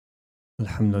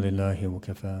الحمد لله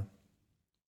وكفى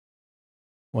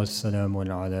والسلام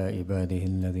على عباده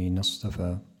الذين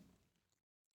اصطفى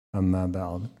أما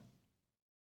بعد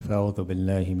فأعوذ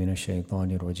بالله من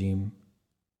الشيطان الرجيم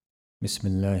بسم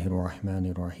الله الرحمن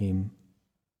الرحيم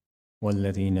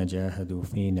والذين جاهدوا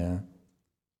فينا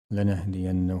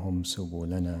لنهدينهم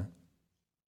سبلنا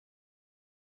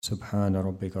سبحان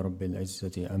ربك رب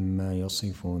العزة عما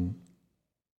يصفون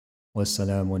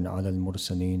والسلام على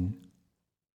المرسلين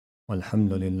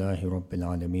والحمد لله رب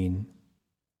العالمين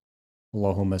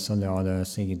اللهم صل على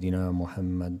سيدنا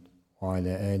محمد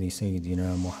وعلى آل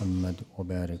سيدنا محمد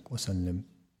وبارك وسلم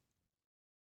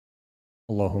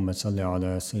اللهم صل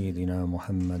على سيدنا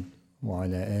محمد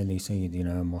وعلى آل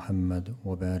سيدنا محمد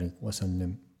وبارك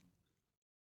وسلم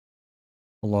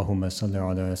اللهم صل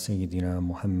على سيدنا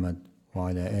محمد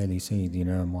وعلى آل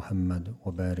سيدنا محمد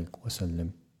وبارك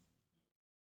وسلم.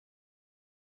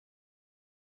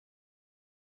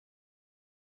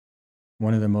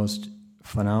 One of the most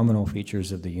phenomenal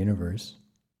features of the universe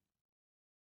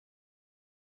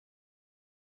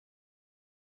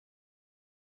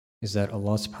is that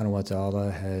Allah subhanahu wa ta'ala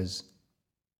has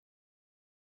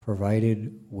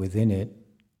provided within it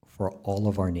for all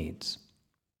of our needs.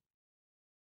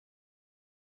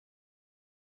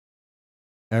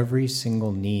 Every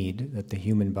single need that the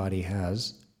human body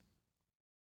has,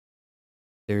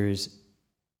 there's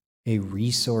a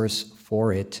resource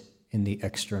for it in the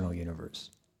external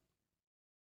universe.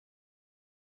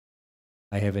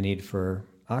 I have a need for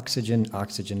oxygen.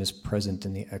 Oxygen is present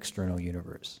in the external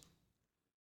universe.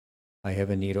 I have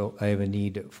a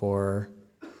need for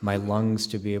my lungs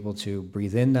to be able to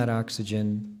breathe in that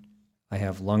oxygen. I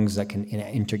have lungs that can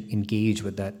engage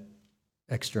with that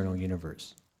external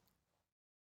universe.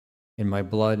 In my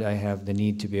blood, I have the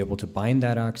need to be able to bind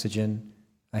that oxygen.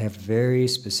 I have very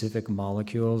specific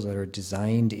molecules that are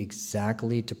designed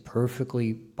exactly to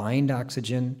perfectly bind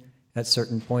oxygen at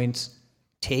certain points,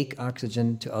 take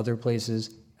oxygen to other places,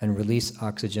 and release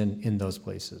oxygen in those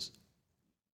places.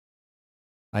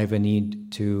 I have a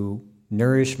need to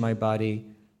nourish my body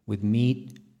with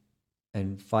meat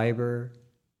and fiber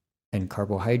and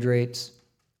carbohydrates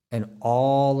and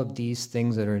all of these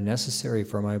things that are necessary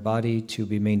for my body to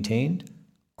be maintained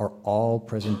are all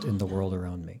present in the world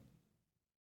around me.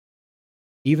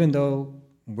 Even though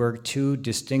we're two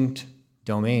distinct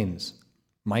domains,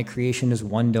 my creation is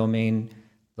one domain,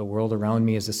 the world around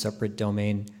me is a separate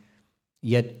domain,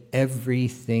 yet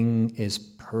everything is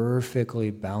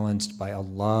perfectly balanced by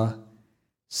Allah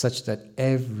such that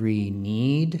every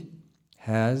need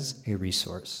has a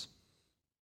resource.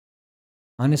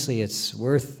 Honestly, it's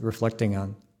worth reflecting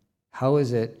on. How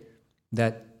is it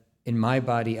that in my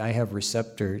body I have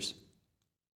receptors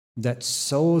that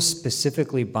so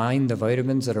specifically bind the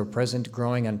vitamins that are present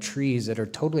growing on trees that are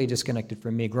totally disconnected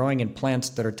from me, growing in plants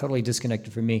that are totally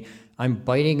disconnected from me? I'm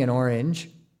biting an orange,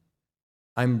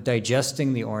 I'm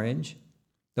digesting the orange,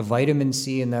 the vitamin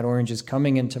C in that orange is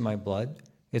coming into my blood,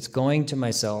 it's going to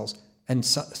my cells, and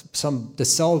the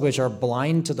cells which are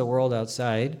blind to the world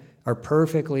outside are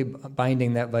perfectly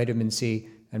binding that vitamin C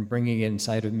and bringing it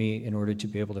inside of me in order to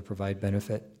be able to provide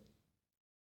benefit.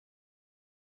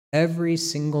 Every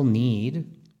single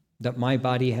need that my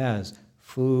body has,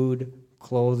 food,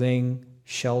 clothing,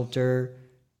 shelter,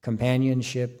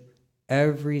 companionship,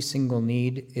 every single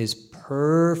need is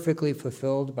perfectly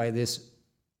fulfilled by this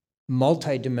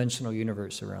multidimensional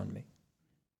universe around me.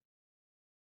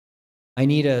 I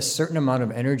need a certain amount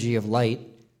of energy of light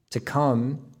to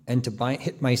come and to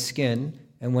hit my skin,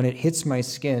 and when it hits my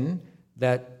skin,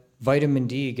 that vitamin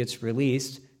D gets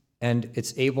released, and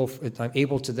I'm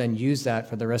able to then use that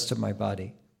for the rest of my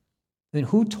body. Then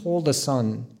who told the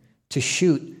sun to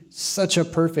shoot such a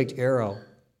perfect arrow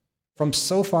from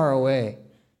so far away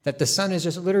that the sun is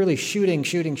just literally shooting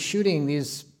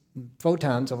these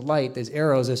photons of light, these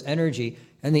arrows, this energy,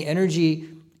 and the energy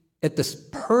at this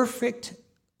perfect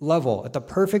level, at the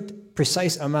perfect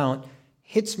precise amount,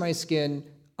 hits my skin,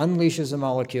 unleashes a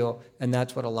molecule, and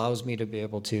that's what allows me to be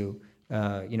able to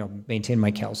maintain my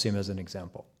calcium as an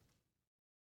example.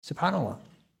 SubhanAllah.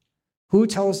 Who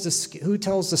tells the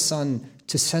sun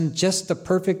to send just the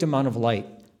perfect amount of light?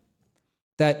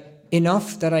 That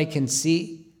enough that I can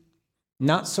see,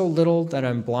 not so little that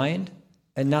I'm blind,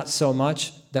 and not so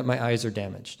much that my eyes are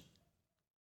damaged.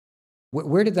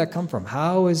 Where did that come from?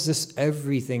 How is this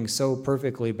everything so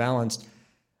perfectly balanced?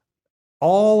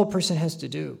 All a person has to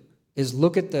do is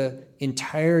look at the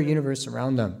entire universe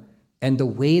around them and the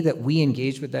way that we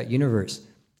engage with that universe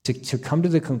to come to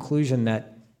the conclusion that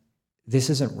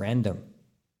this isn't random.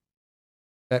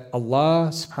 That Allah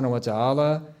subhanahu wa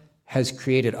ta'ala has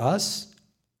created us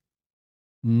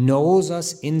knows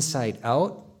us inside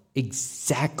out,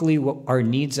 exactly what our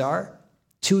needs are,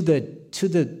 to the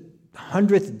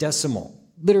 100th decimal,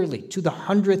 literally to the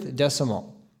 100th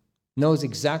decimal, knows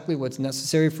exactly what's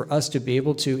necessary for us to be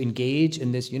able to engage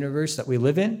in this universe that we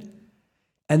live in,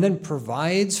 and then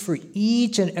provides for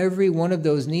each and every one of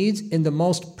those needs in the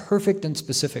most perfect and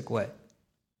specific way.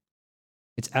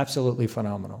 It's absolutely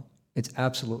phenomenal. It's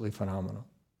absolutely phenomenal.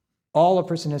 All a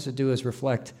person has to do is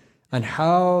reflect on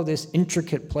how this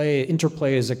intricate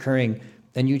interplay is occurring,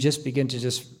 and you just begin to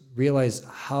just realize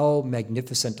how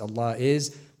magnificent Allah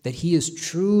is, that He is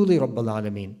truly Rabbul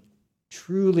Alameen,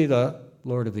 truly the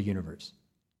Lord of the universe.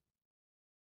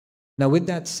 Now, with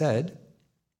that said,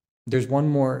 there's one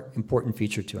more important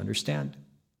feature to understand.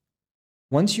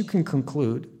 Once you can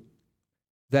conclude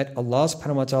that Allah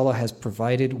subhanahu wa ta'ala has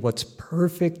provided what's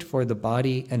perfect for the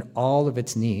body and all of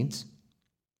its needs,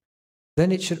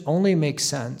 then it should only make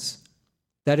sense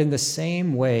that in the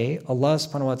same way Allah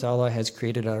subhanahu wa ta'ala has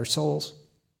created our souls.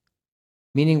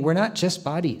 Meaning we're not just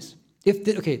bodies.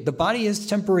 The body is a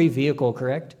temporary vehicle,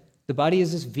 correct? The body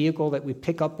is this vehicle that we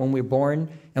pick up when we're born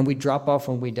and we drop off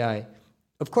when we die.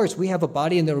 Of course, we have a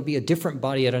body and there will be a different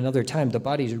body at another time. The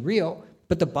body is real,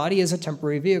 but the body is a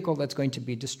temporary vehicle that's going to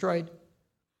be destroyed.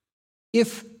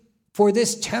 If for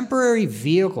this temporary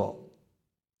vehicle,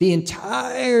 the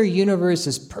entire universe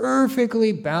is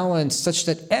perfectly balanced such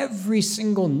that every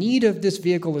single need of this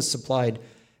vehicle is supplied,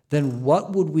 then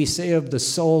what would we say of the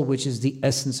soul, which is the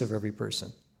essence of every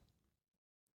person?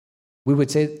 We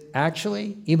would say,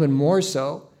 actually, even more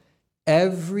so,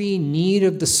 every need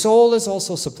of the soul is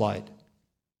also supplied.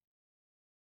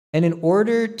 And in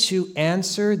order to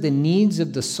answer the needs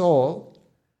of the soul,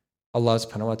 Allah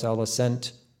subhanahu wa ta'ala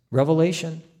sent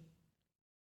revelation.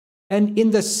 And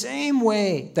in the same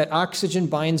way that oxygen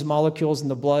binds molecules in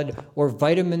the blood or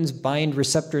vitamins bind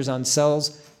receptors on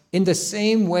cells, in the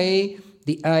same way,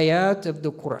 the ayat of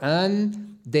the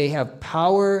Quran, they have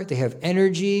power, they have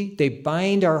energy, they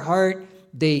bind our heart,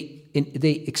 they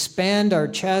expand our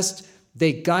chest,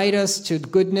 they guide us to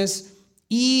goodness.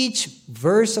 Each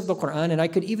verse of the Quran, and I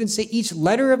could even say each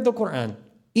letter of the Quran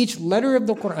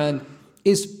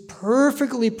is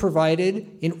perfectly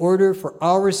provided in order for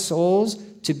our souls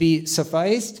to be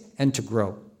sufficed and to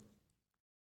grow.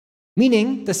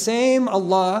 Meaning, the same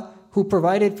Allah who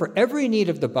provided for every need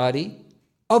of the body,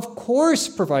 of course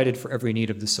provided for every need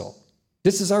of the soul.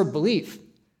 This is our belief,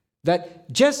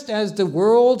 that just as the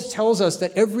world tells us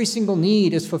that every single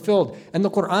need is fulfilled, and the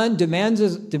Quran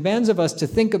demands of us to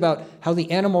think about how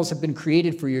the animals have been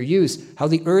created for your use, how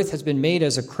the earth has been made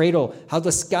as a cradle, how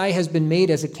the sky has been made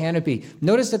as a canopy.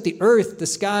 Notice that the earth, the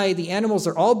sky, the animals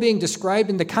are all being described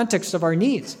in the context of our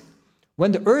needs.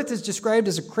 When the earth is described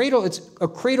as a cradle, it's a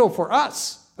cradle for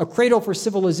us, a cradle for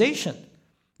civilization.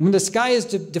 When the sky is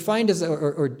defined as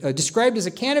or described as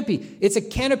a canopy, it's a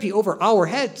canopy over our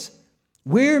heads.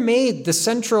 We're made the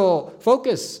central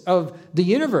focus of the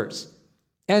universe.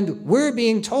 And we're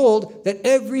being told that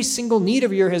every single need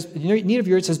of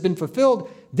yours has been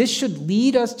fulfilled. This should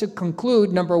lead us to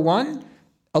conclude, number one,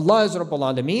 Allah is Rabbul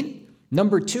Alameen.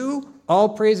 Number two, all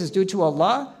praise is due to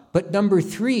Allah. But number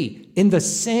three, in the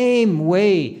same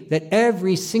way that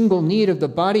every single need of the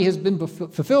body has been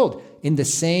fulfilled, in the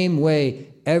same way,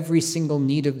 every single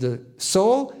need of the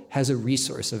soul has a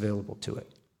resource available to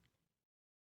it.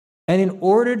 And in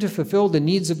order to fulfill the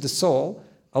needs of the soul,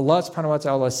 Allah subhanahu wa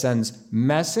ta'ala sends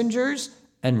messengers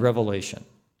and revelation.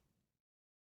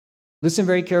 Listen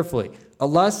very carefully.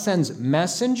 Allah sends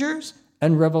messengers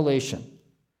and revelation.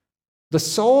 The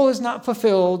soul is not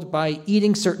fulfilled by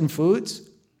eating certain foods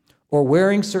or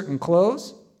wearing certain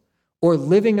clothes or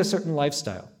living a certain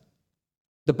lifestyle.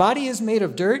 The body is made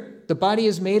of dirt. The body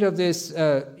is made of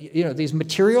these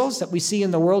materials that we see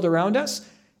in the world around us,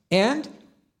 and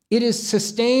it is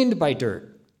sustained by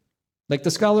dirt. Like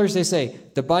the scholars, they say,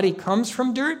 the body comes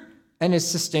from dirt and is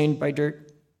sustained by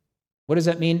dirt. What does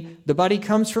that mean? The body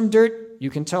comes from dirt. You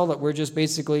can tell that we're just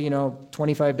basically,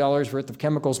 $25 worth of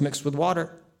chemicals mixed with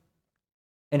water.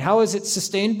 And how is it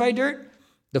sustained by dirt?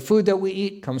 The food that we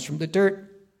eat comes from the dirt.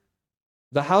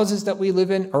 The houses that we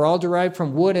live in are all derived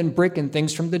from wood and brick and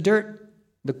things from the dirt.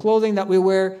 The clothing that we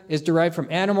wear is derived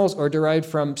from animals or derived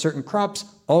from certain crops,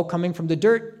 all coming from the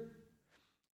dirt.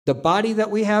 The body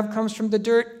that we have comes from the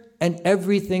dirt, and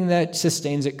everything that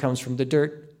sustains it comes from the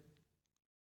dirt.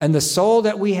 And the soul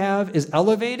that we have is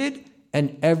elevated,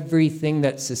 and everything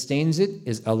that sustains it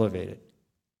is elevated.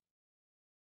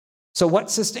 So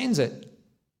what sustains it?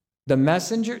 The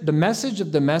message of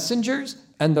the messengers,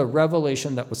 and the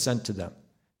revelation that was sent to them.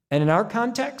 And in our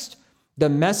context, the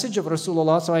message of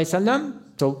Rasulullah sallallahu alaihi wasallam,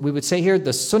 so we would say here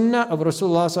the sunnah of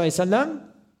Rasulullah sallallahu alaihi wasallam,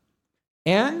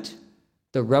 and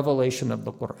the revelation of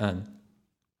the Quran.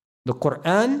 The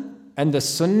Quran and the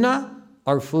Sunnah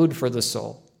are food for the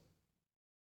soul.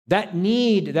 That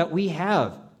need that we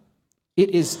have, it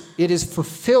is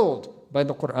fulfilled by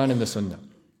the Quran and the Sunnah.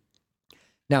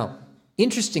 Now,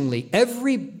 interestingly,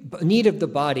 every need of the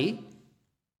body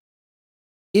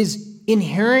is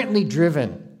inherently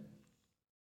driven.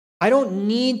 I don't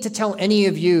need to tell any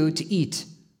of you to eat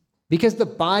because the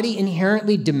body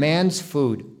inherently demands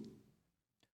food.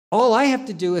 All I have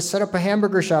to do is set up a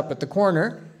hamburger shop at the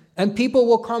corner, and people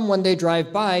will come when they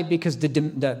drive by because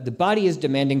the body is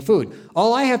demanding food.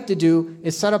 All I have to do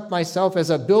is set up myself as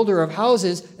a builder of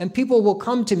houses, and people will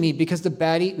come to me because the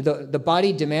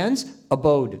body demands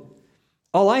abode.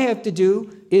 All I have to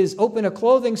do is open a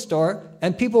clothing store,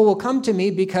 and people will come to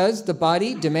me because the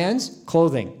body demands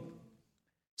clothing.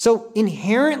 So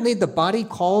inherently, the body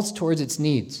calls towards its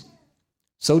needs.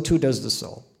 So too does the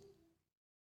soul.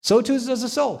 So too does the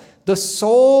soul. The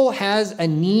soul has a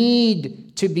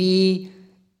need to be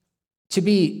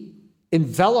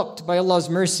enveloped by Allah's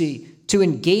mercy, to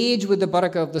engage with the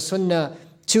barakah of the Sunnah,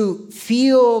 to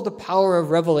feel the power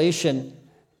of revelation.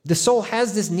 The soul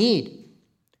has this need.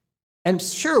 And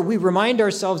sure, we remind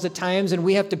ourselves at times, and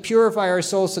we have to purify our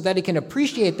soul so that it can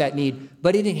appreciate that need,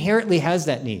 but it inherently has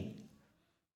that need.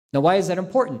 Now, why is that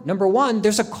important? Number one,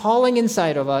 there's a calling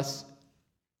inside of us.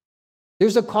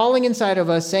 There's a calling inside of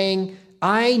us saying,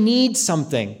 I need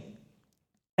something.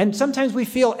 And sometimes we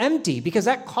feel empty because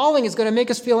that calling is going to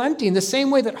make us feel empty. In the same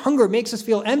way that hunger makes us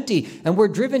feel empty and we're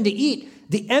driven to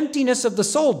eat, the emptiness of the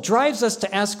soul drives us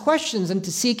to ask questions and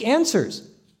to seek answers.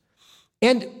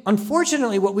 And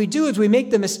unfortunately, what we do is we make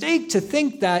the mistake to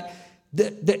think that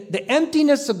the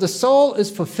emptiness of the soul is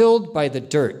fulfilled by the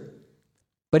dirt.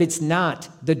 But it's not.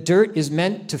 The dirt is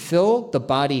meant to fill the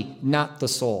body, not the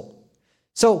soul.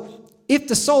 So if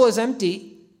the soul is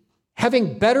empty,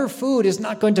 having better food is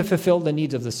not going to fulfill the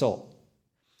needs of the soul.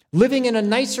 Living in a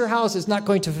nicer house is not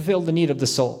going to fulfill the need of the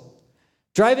soul.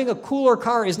 Driving a cooler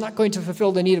car is not going to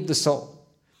fulfill the need of the soul.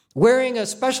 Wearing a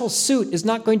special suit is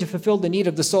not going to fulfill the need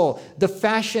of the soul. The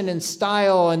fashion and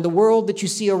style and the world that you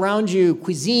see around you,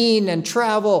 cuisine and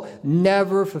travel,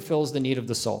 never fulfills the need of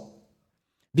the soul.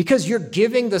 Because you're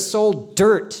giving the soul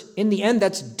dirt. In the end,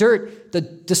 that's dirt.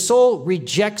 The soul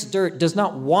rejects dirt, does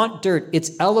not want dirt.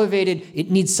 It's elevated. It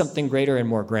needs something greater and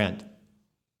more grand.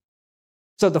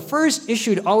 So the first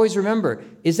issue to always remember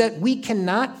is that we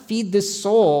cannot feed this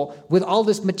soul with all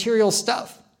this material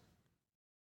stuff.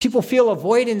 People feel a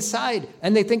void inside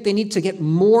and they think they need to get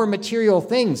more material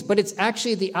things, but it's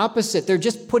actually the opposite. They're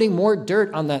just putting more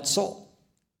dirt on that soul.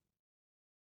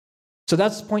 So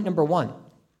that's point number one.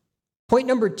 Point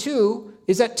number two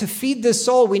is that to feed this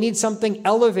soul, we need something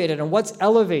elevated. And what's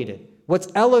elevated? What's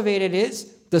elevated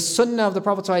is the sunnah of the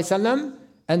Prophet ﷺ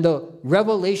and the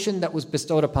revelation that was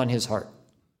bestowed upon his heart.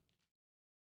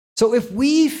 So if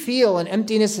we feel an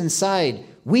emptiness inside,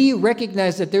 we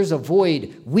recognize that there's a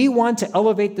void, we want to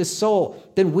elevate the soul,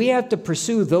 then we have to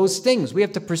pursue those things. We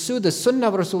have to pursue the sunnah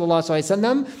of Rasulullah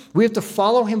ﷺ. We have to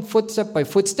follow him footstep by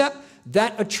footstep.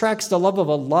 That attracts the love of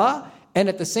Allah. And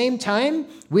at the same time,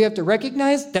 we have to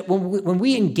recognize that when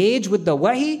we engage with the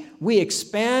wahi, we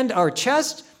expand our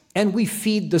chest and we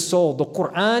feed the soul. The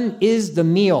Quran is the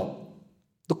meal.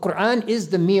 The Quran is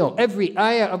the meal. Every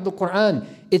ayah of the Quran,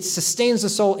 it sustains the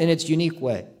soul in its unique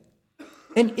way.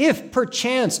 And if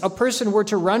perchance a person were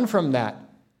to run from that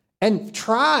and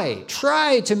try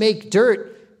to make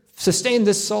dirt sustain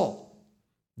this soul,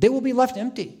 they will be left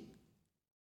empty.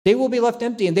 They will be left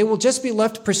empty and they will just be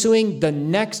left pursuing the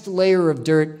next layer of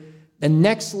dirt, the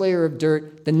next layer of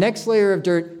dirt, the next layer of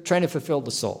dirt, trying to fulfill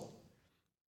the soul.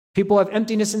 People have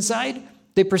emptiness inside.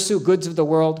 They pursue goods of the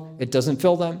world. It doesn't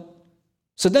fill them.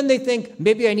 So then they think,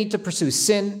 maybe I need to pursue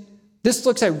sin. This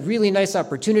looks like a really nice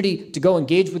opportunity to go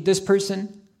engage with this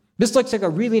person. This looks like a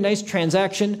really nice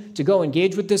transaction to go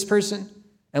engage with this person.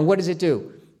 And what does it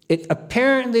do? It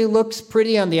apparently looks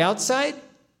pretty on the outside,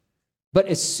 but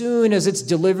as soon as it's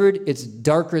delivered, it's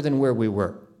darker than where we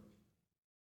were.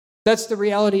 That's the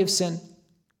reality of sin.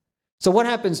 So what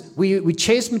happens? We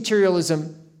chase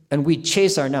materialism and we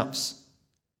chase our nafs.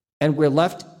 And we're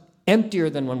left emptier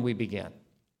than when we began.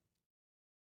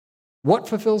 What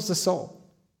fulfills the soul?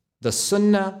 The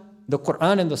sunnah, the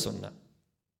Quran and the sunnah.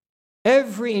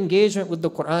 Every engagement with the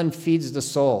Quran feeds the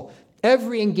soul.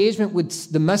 Every engagement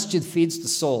with the masjid feeds the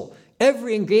soul.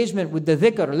 Every engagement with the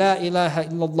dhikr, la ilaha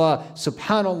illallah,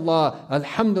 subhanallah,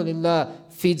 alhamdulillah,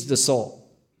 feeds the soul.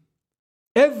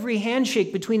 Every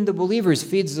handshake between the believers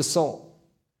feeds the soul.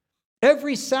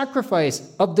 Every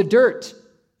sacrifice of the dirt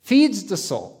feeds the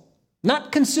soul.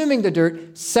 Not consuming the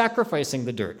dirt, sacrificing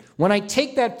the dirt. When I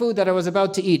take that food that I was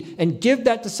about to eat and give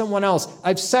that to someone else,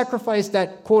 I've sacrificed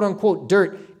that quote-unquote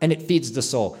dirt, and it feeds the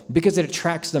soul because it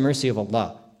attracts the mercy of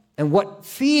Allah. And what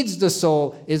feeds the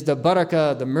soul is the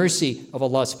barakah, the mercy of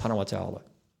Allah subhanahu wa ta'ala.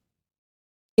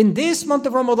 In this month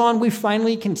of Ramadan, we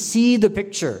finally can see the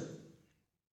picture.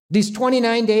 These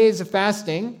 29 days of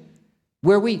fasting,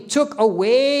 where we took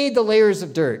away the layers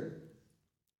of dirt,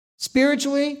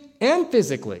 spiritually and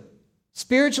physically.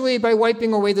 Spiritually by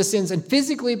wiping away the sins, and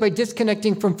physically by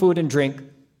disconnecting from food and drink.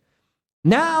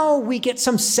 Now we get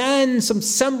some sense, some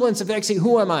semblance of actually,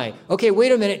 who am I? Okay,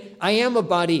 wait a minute, I am a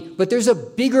body, but there's a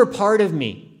bigger part of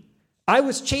me. I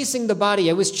was chasing the body,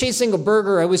 I was chasing a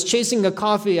burger, I was chasing a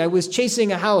coffee, I was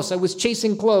chasing a house, I was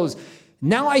chasing clothes.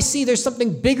 Now I see there's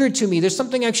something bigger to me, there's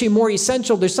something actually more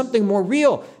essential, there's something more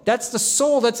real. That's the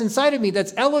soul that's inside of me,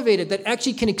 that's elevated, that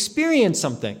actually can experience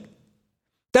something.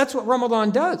 That's what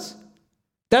Ramadan does.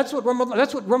 That's what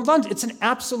Ramadan, it's an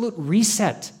absolute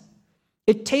reset.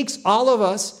 It takes all of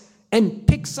us and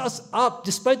picks us up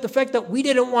despite the fact that we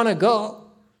didn't want to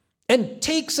go, and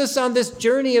takes us on this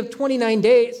journey of 29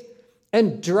 days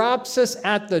and drops us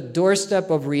at the doorstep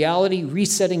of reality,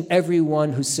 resetting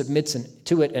everyone who submits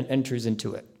to it and enters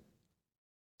into it.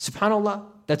 SubhanAllah,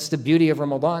 that's the beauty of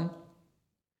Ramadan.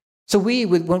 So we,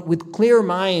 with clear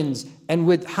minds and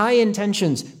with high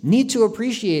intentions, need to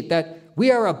appreciate that we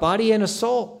are a body and a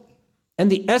soul. And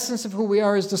the essence of who we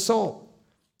are is the soul.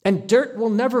 And dirt will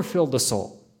never fill the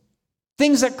soul.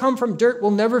 Things that come from dirt will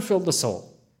never fill the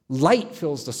soul. Light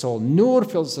fills the soul. Nur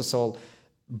fills the soul.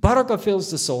 Barakah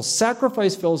fills the soul.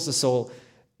 Sacrifice fills the soul.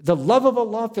 The love of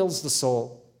Allah fills the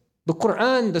soul. The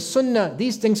Quran, the Sunnah,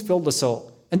 these things fill the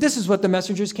soul. And this is what the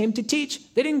messengers came to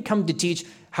teach. They didn't come to teach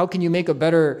how can you make a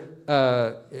better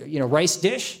rice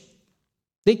dish.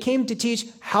 They came to teach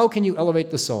how can you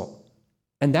elevate the soul.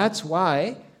 And that's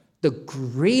why the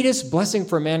greatest blessing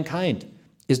for mankind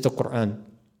is the Quran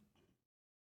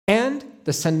and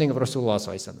the sending of Rasulullah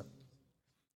sallallahu alaihi wasallam.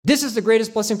 This is the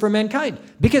greatest blessing for mankind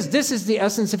because this is the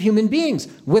essence of human beings.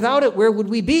 Without it, where would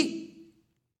we be?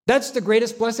 That's the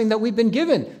greatest blessing that we've been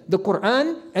given, the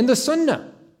Quran and the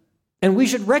Sunnah. And we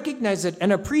should recognize it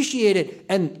and appreciate it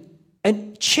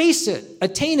and chase it,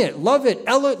 attain it, love it,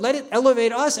 let it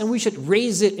elevate us, and we should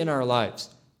raise it in our lives.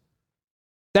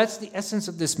 That's the essence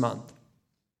of this month.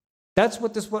 That's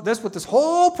what this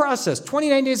whole process,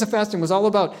 29 days of fasting, was all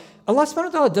about. Allah subhanahu wa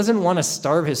ta'ala doesn't want to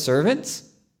starve his servants.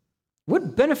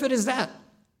 What benefit is that?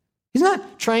 He's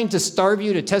not trying to starve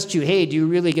you to test you, hey, do you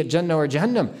really get Jannah or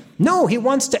Jahannam? No, he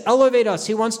wants to elevate us.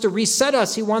 He wants to reset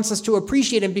us. He wants us to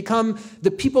appreciate and become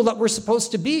the people that we're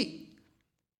supposed to be.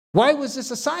 Why was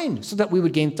this assigned? So that we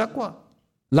would gain taqwa.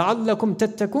 لَعَلَّكُمْ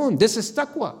تَتَّقُونَ. This is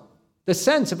taqwa, the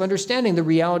sense of understanding the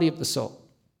reality of the soul.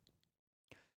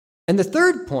 And the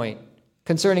third point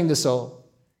concerning the soul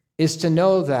is to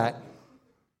know that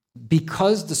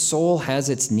because the soul has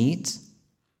its needs,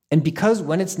 and because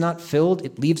when it's not filled,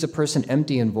 it leaves a person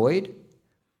empty and void,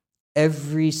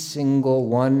 every single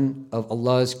one of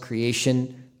Allah's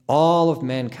creation, all of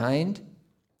mankind,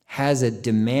 has a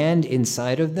demand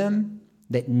inside of them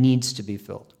that needs to be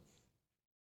filled.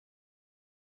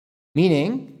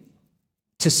 Meaning,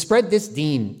 to spread this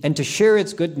deen and to share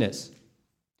its goodness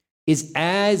is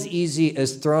as easy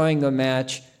as throwing a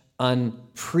match on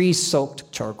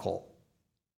pre-soaked charcoal.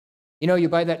 You know, you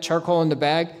buy that charcoal in the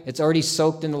bag, it's already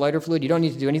soaked in the lighter fluid, you don't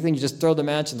need to do anything, you just throw the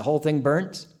match and the whole thing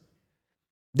burns.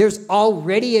 There's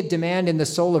already a demand in the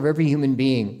soul of every human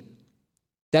being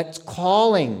that's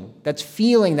calling, that's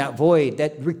feeling that void,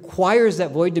 that requires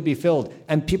that void to be filled,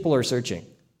 and people are searching.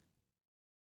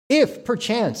 If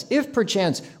perchance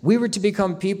we were to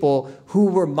become people who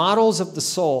were models of the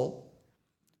soul,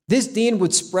 this deen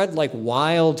would spread like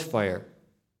wildfire.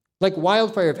 Like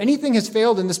wildfire. If anything has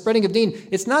failed in the spreading of deen,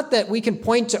 it's not that we can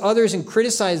point to others and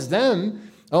criticize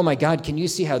them. Oh my God, can you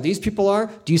see how these people are?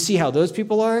 Do you see how those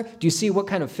people are? Do you see what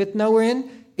kind of fitna we're in?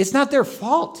 It's not their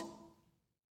fault.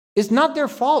 It's not their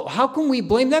fault. How can we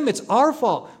blame them? It's our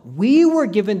fault. We were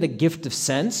given the gift of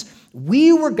sense.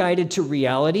 We were guided to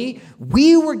reality.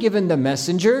 We were given the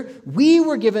messenger. We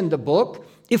were given the book.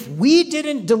 If we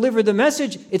didn't deliver the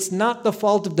message, it's not the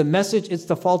fault of the message, it's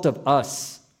the fault of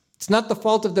us. It's not the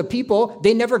fault of the people.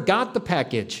 They never got the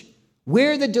package.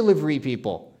 We're the delivery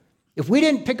people. If we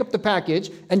didn't pick up the package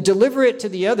and deliver it to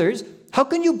the others, how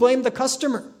can you blame the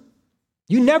customer?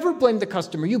 You never blame the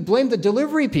customer. You blame the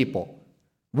delivery people.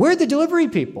 We're the delivery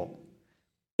people.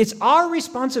 It's our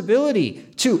responsibility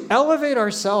to elevate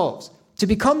ourselves, to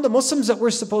become the Muslims that we're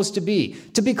supposed to be,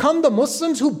 to become the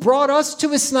Muslims who brought us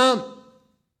to Islam.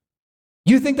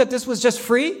 You think that this was just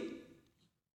free?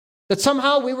 That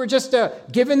somehow we were just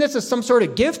given this as some sort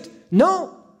of gift?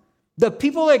 No. The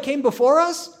people that came before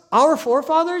us, our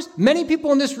forefathers, many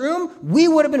people in this room, we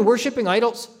would have been worshiping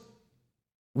idols.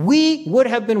 We would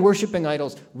have been worshiping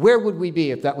idols. Where would we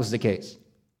be if that was the case?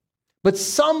 But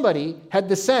somebody had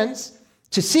the sense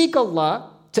to seek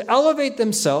Allah, to elevate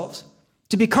themselves,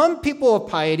 to become people of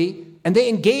piety, and they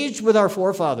engaged with our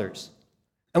forefathers.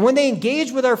 And when they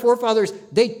engaged with our forefathers,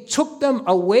 they took them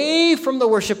away from the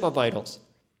worship of idols.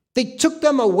 They took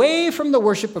them away from the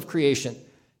worship of creation.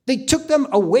 They took them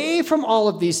away from all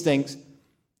of these things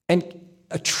and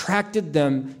attracted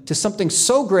them to something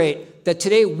so great that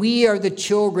today we are the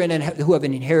children who have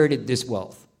inherited this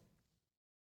wealth.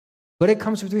 But it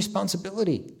comes with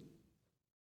responsibility.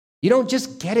 You don't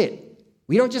just get it.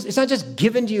 It's not just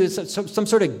given to you as some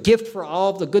sort of gift for all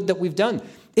of the good that we've done.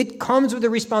 It comes with a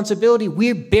responsibility.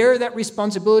 We bear that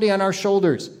responsibility on our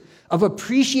shoulders of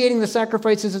appreciating the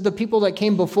sacrifices of the people that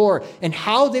came before and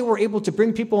how they were able to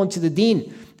bring people into the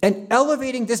deen and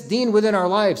elevating this deen within our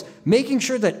lives, making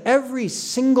sure that every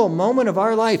single moment of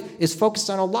our life is focused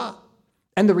on Allah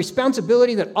and the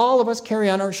responsibility that all of us carry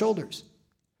on our shoulders.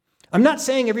 I'm not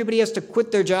saying everybody has to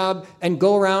quit their job and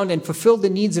go around and fulfill the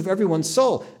needs of everyone's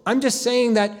soul. I'm just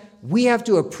saying that we have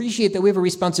to appreciate that we have a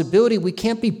responsibility. We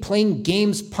can't be playing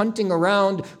games, punting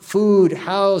around food,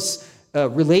 house,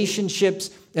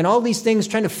 relationships, and all these things,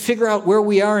 trying to figure out where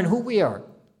we are and who we are.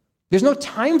 There's no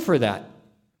time for that.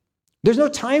 There's no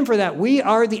time for that. We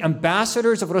are the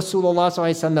ambassadors of Rasulullah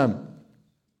Sallallahu Alaihi Wasallam.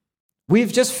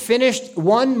 We've just finished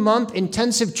 1 month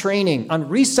intensive training on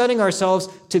resetting ourselves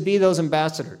to be those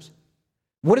ambassadors.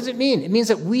 What does it mean? It means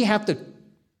that we have to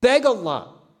beg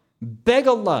Allah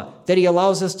that He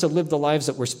allows us to live the lives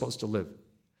that we're supposed to live.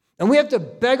 And we have to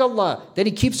beg Allah that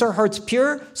He keeps our hearts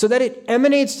pure so that it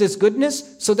emanates this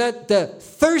goodness, so that the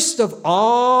thirst of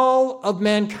all of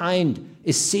mankind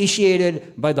is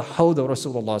satiated by the hawd of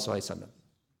Rasulullah Sallallahu Alaihi Wasallam.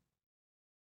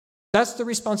 That's the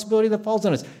responsibility that falls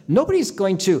on us. Nobody's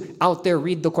going to out there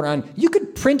read the Quran. You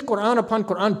could print Quran upon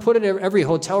Quran, put it in every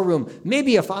hotel room.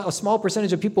 Maybe a small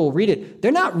percentage of people will read it.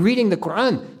 They're not reading the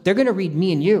Quran. They're going to read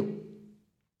me and you.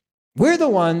 We're the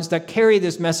ones that carry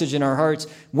this message in our hearts.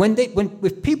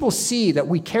 If people see that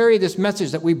we carry this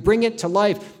message, that we bring it to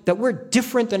life, that we're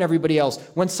different than everybody else.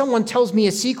 When someone tells me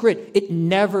a secret, it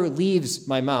never leaves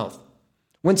my mouth.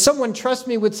 When someone trusts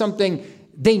me with something,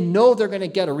 they know they're going to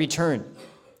get a return.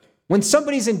 When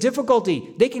somebody's in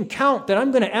difficulty, they can count that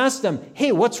I'm going to ask them,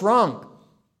 hey, what's wrong?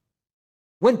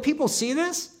 When people see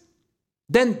this,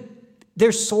 then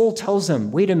their soul tells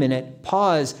them, wait a minute,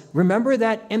 pause. Remember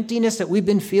that emptiness that we've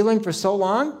been feeling for so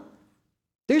long?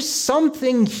 There's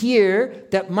something here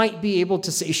that might be able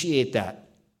to satiate that.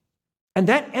 And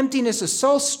that emptiness is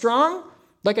so strong,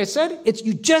 like I said,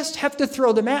 you just have to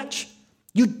throw the match.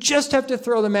 You just have to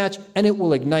throw the match and it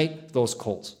will ignite those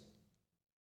coals.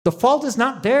 The fault is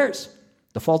not theirs.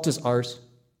 The fault is ours.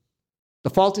 The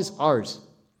fault is ours.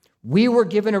 We were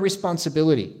given a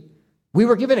responsibility. We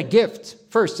were given a gift,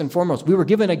 first and foremost. We were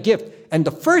given a gift. And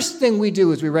the first thing we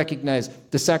do is we recognize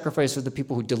the sacrifice of the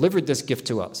people who delivered this gift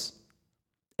to us.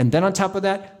 And then on top of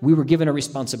that, we were given a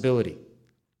responsibility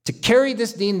to carry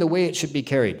this deen the way it should be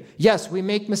carried. Yes, we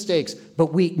make mistakes,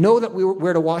 but we know that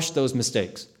we're to wash those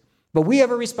mistakes. But we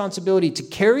have a responsibility to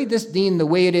carry this deen the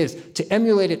way it is, to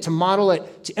emulate it, to model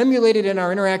it, to emulate it in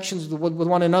our interactions with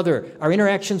one another, our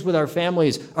interactions with our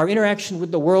families, our interaction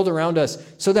with the world around us,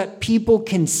 so that people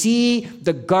can see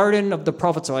the garden of the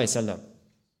Prophet ﷺ.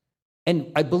 And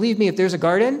I believe me, if there's a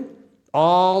garden,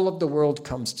 all of the world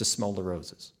comes to smell the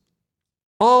roses.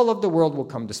 All of the world will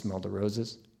come to smell the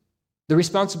roses. The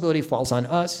responsibility falls on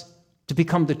us to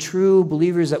become the true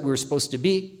believers that we're supposed to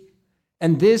be.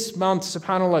 And this month,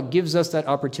 subhanAllah, gives us that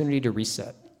opportunity to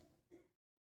reset.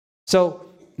 So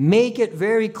make it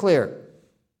very clear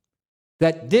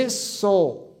that this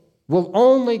soul will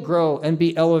only grow and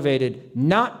be elevated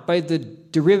not by the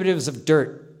derivatives of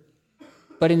dirt,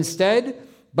 but instead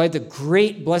by the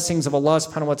great blessings of Allah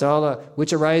subhanahu wa ta'ala,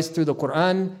 which arise through the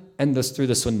Quran and thus through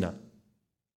the Sunnah.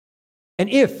 And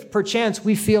if, perchance,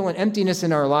 we feel an emptiness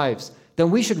in our lives, then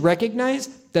we should recognize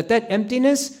that that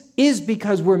emptiness is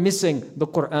because we're missing the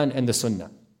Quran and the Sunnah.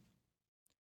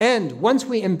 And once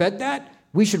we embed that,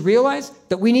 we should realize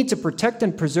that we need to protect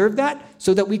and preserve that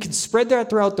so that we can spread that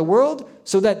throughout the world,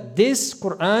 so that this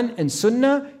Quran and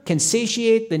Sunnah can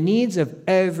satiate the needs of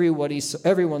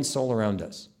everyone's soul around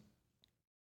us.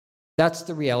 That's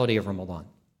the reality of Ramadan.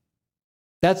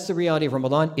 That's the reality of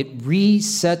Ramadan. It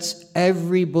resets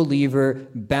every believer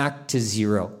back to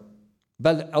zero.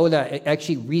 But it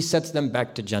actually resets them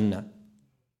back to Jannah,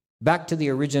 back to the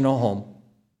original home.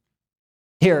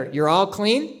 Here, you're all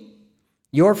clean.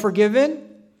 You're forgiven.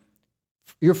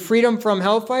 Your freedom from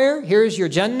hellfire. Here's your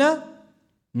Jannah.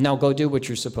 Now go do what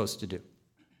you're supposed to do.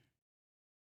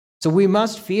 So we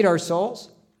must feed our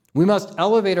souls. We must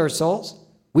elevate our souls.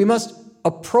 We must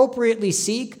appropriately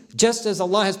seek, just as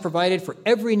Allah has provided for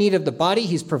every need of the body,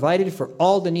 He's provided for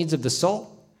all the needs of the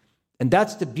soul. And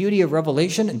that's the beauty of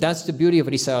revelation, and that's the beauty of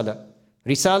Risala.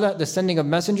 Risala, the sending of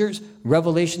messengers.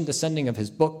 Revelation, the sending of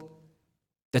His book.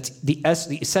 That's the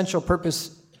essential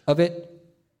purpose of it.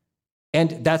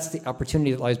 And that's the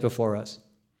opportunity that lies before us.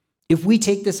 If we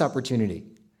take this opportunity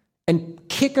and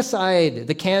kick aside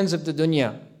the cans of the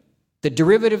dunya, the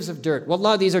derivatives of dirt.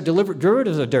 Wallah, these are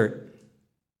derivatives of dirt.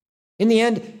 In the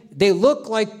end, they look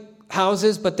like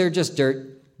houses, but they're just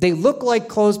dirt. They look like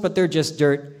clothes, but they're just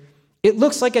dirt. It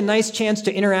looks like a nice chance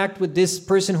to interact with this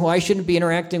person who I shouldn't be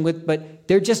interacting with, but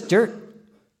they're just dirt.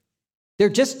 They're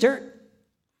just dirt.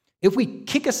 If we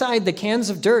kick aside the cans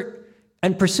of dirt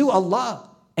and pursue Allah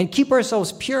and keep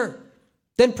ourselves pure,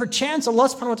 then perchance Allah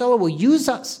subhanahu wa ta'ala will use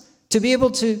us to be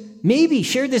able to maybe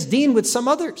share this deen with some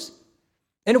others.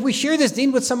 And if we share this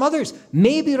deen with some others,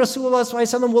 maybe Rasulullah sallallahu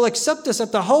alaihi wasallam will accept us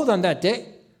at the Hawd on that day.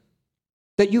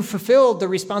 That you fulfilled the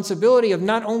responsibility of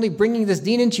not only bringing this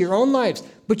deen into your own lives,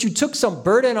 but you took some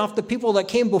burden off the people that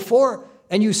came before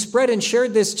and you spread and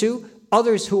shared this to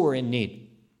others who were in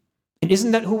need. And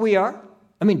isn't that who we are?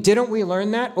 I mean, didn't we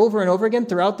learn that over and over again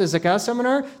throughout the Zakah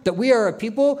seminar? That we are a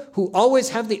people who always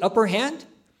have the upper hand?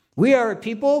 We are a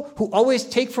people who always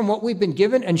take from what we've been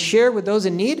given and share with those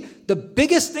in need. The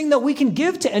biggest thing that we can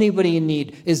give to anybody in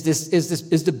need is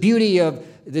the beauty of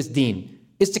this deen.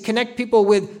 Is to connect people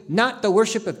with not the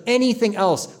worship of anything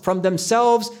else, from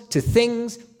themselves to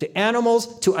things, to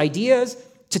animals, to ideas,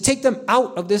 to take them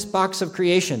out of this box of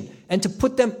creation and to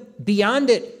put them beyond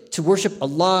it to worship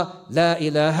Allah, la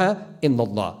ilaha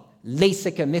illallah.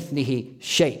 Laysa kamithlihi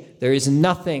shay. There is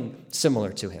nothing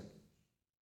similar to Him.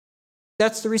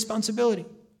 That's the responsibility.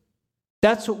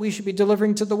 That's what we should be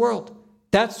delivering to the world.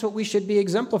 That's what we should be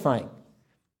exemplifying.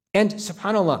 And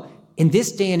subhanAllah, in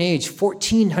this day and age,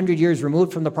 1400 years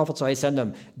removed from the Prophet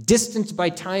ﷺ, distanced by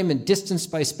time and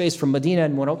distanced by space from Medina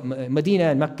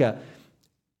and Mecca,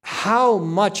 how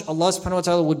much Allah subhanahu wa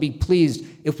ta'ala would be pleased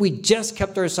if we just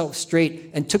kept ourselves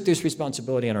straight and took this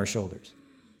responsibility on our shoulders.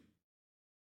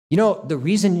 You know, the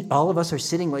reason all of us are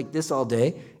sitting like this all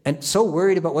day and so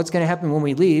worried about what's going to happen when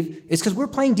we leave is because we're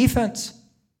playing defense.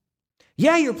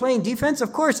 Yeah, you're playing defense.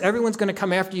 Of course, everyone's going to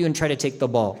come after you and try to take the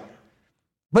ball.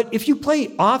 But if you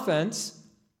play offense,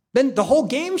 then the whole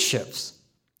game shifts.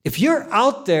 If you're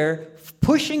out there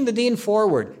pushing the deen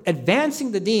forward,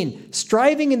 advancing the deen,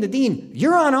 striving in the deen,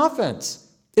 you're on offense.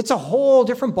 It's a whole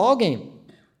different ballgame.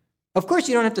 Of course,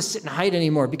 you don't have to sit and hide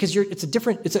anymore because it's a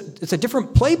different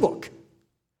playbook.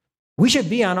 We should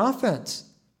be on offense.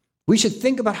 We should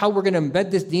think about how we're going to embed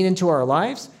this deen into our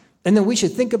lives, and then we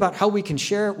should think about how we can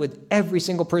share it with every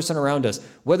single person around us,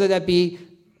 whether that be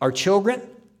our children,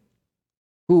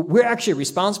 who we're actually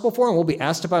responsible for and will be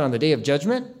asked about on the Day of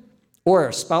Judgment, or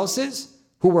our spouses,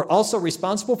 who we're also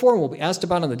responsible for and will be asked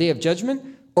about on the Day of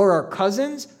Judgment, or our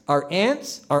cousins, our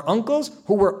aunts, our uncles,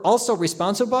 who we're also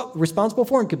responsible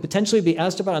for and could potentially be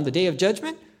asked about on the Day of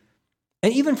Judgment,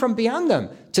 and even from beyond them,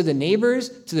 to the neighbors,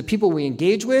 to the people we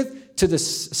engage with, to the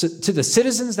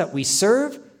citizens that we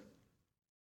serve.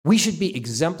 We should be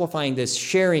exemplifying this,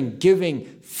 sharing, giving,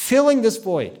 filling this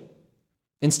void.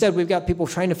 Instead, we've got people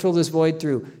trying to fill this void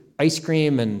through ice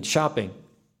cream and shopping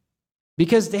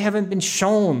because they haven't been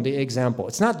shown the example.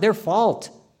 It's not their fault.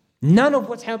 None of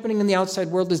what's happening in the outside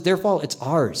world is their fault. It's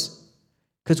ours.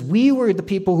 Because we were the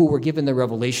people who were given the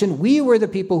revelation. We were the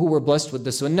people who were blessed with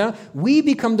the sunnah. We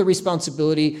become the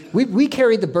responsibility. We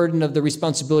carry the burden of the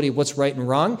responsibility of what's right and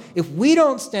wrong. If we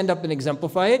don't stand up and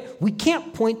exemplify it, we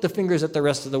can't point the fingers at the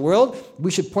rest of the world.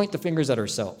 We should point the fingers at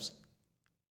ourselves.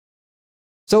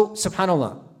 So,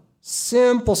 subhanAllah,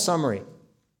 simple summary.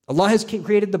 Allah has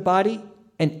created the body,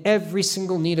 and every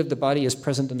single need of the body is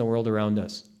present in the world around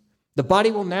us. The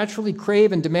body will naturally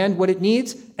crave and demand what it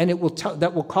needs, and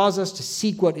that will cause us to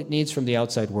seek what it needs from the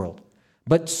outside world.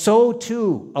 But so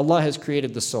too, Allah has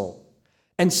created the soul.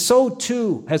 And so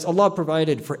too has Allah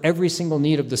provided for every single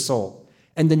need of the soul.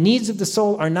 And the needs of the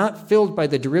soul are not filled by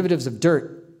the derivatives of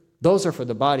dirt. Those are for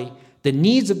the body. The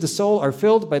needs of the soul are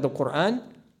filled by the Quran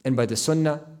and by the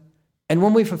Sunnah. And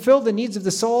when we fulfill the needs of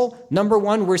the soul, number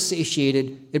one, we're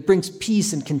satiated. It brings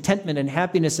peace and contentment and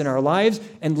happiness in our lives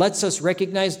and lets us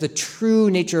recognize the true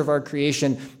nature of our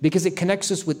creation because it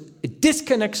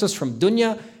disconnects us from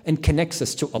dunya and connects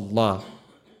us to Allah.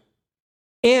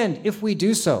 And if we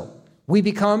do so, we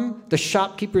become the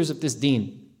shopkeepers of this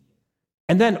deen.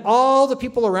 And then all the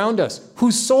people around us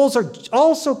whose souls are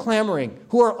also clamoring,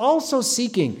 who are also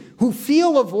seeking, who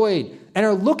feel a void and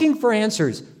are looking for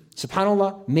answers.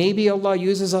 SubhanAllah, maybe Allah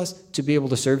uses us to be able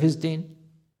to serve His deen.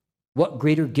 What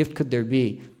greater gift could there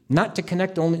be? Not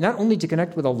only to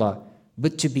connect with Allah,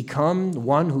 but to become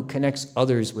one who connects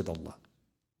others with Allah.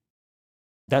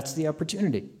 That's the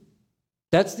opportunity.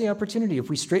 That's the opportunity. If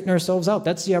we straighten ourselves out,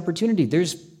 that's the opportunity.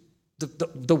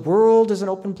 The world is an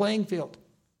open playing field.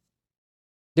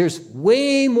 There's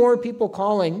way more people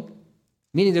calling,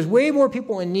 meaning there's way more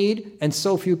people in need and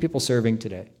so few people serving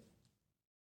today.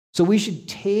 So we should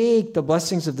take the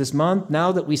blessings of this month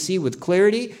now that we see with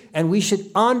clarity, and we should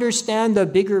understand the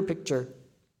bigger picture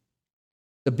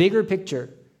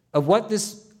of what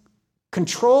this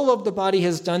control of the body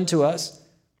has done to us,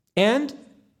 and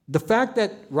the fact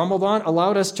that Ramadan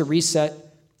allowed us to reset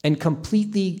and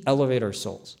completely elevate our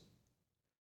souls.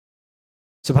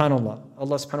 SubhanAllah,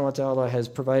 Allah subhanahu wa ta'ala has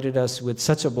provided us with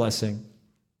such a blessing.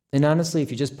 And honestly, if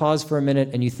you just pause for a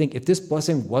minute and you think, if this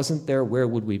blessing wasn't there, where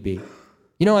would we be?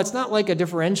 You know, it's not like a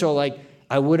differential, like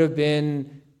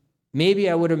maybe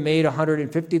I would have made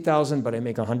 150,000, but I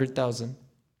make 100,000.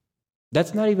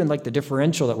 That's not even like the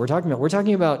differential that we're talking about. We're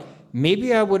talking about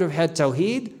maybe I would have had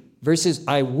tawheed versus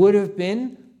I would have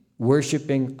been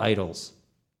worshiping idols.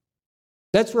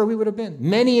 That's where we would have been.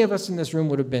 Many of us in this room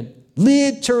would have been.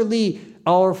 Literally,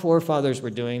 our forefathers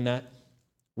were doing that,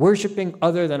 worshiping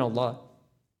other than Allah.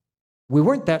 We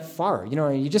weren't that far. You know,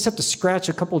 you just have to scratch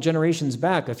a few generations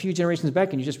back, and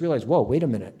you just realize, whoa, wait a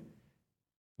minute.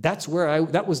 That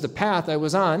was the path I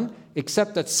was on,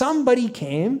 except that somebody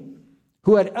came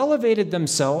who had elevated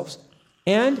themselves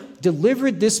and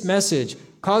delivered this message,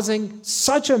 causing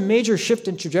such a major shift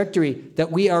in trajectory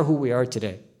that we are who we are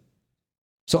today.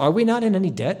 So are we not in any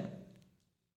debt?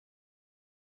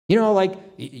 You know, like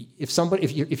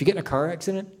if you get in a car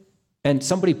accident and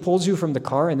somebody pulls you from the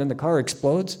car and then the car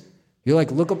explodes, you like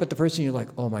look up at the person and you're like,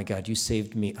 oh my God, you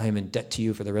saved me. I am in debt to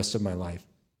you for the rest of my life.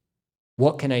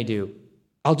 What can I do?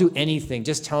 I'll do anything.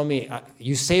 Just tell me,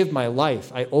 you saved my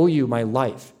life. I owe you my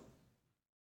life.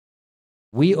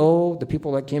 We owe the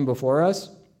people that came before us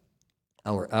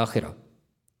our akhirah.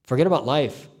 Forget about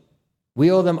life.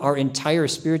 We owe them our entire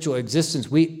spiritual existence.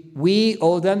 We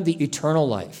owe them the eternal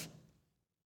life.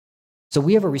 So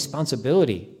we have a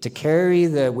responsibility to carry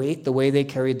the weight the way they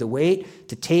carried the weight,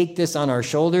 to take this on our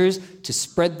shoulders, to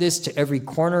spread this to every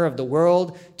corner of the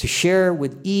world, to share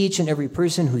with each and every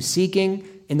person who's seeking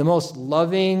in the most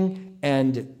loving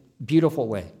and beautiful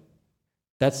way.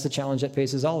 That's the challenge that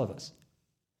faces all of us.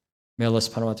 May Allah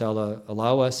subhanahu wa ta'ala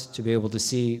allow us to be able to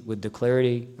see with the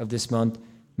clarity of this month.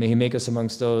 May He make us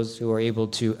amongst those who are able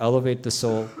to elevate the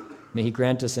soul. May He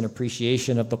grant us an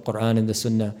appreciation of the Quran and the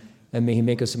Sunnah. And may He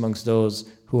make us amongst those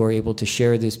who are able to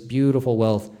share this beautiful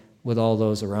wealth with all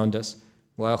those around us.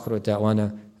 Wa akhiru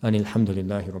da'wana anil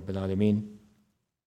hamdulillahi rabbil alameen.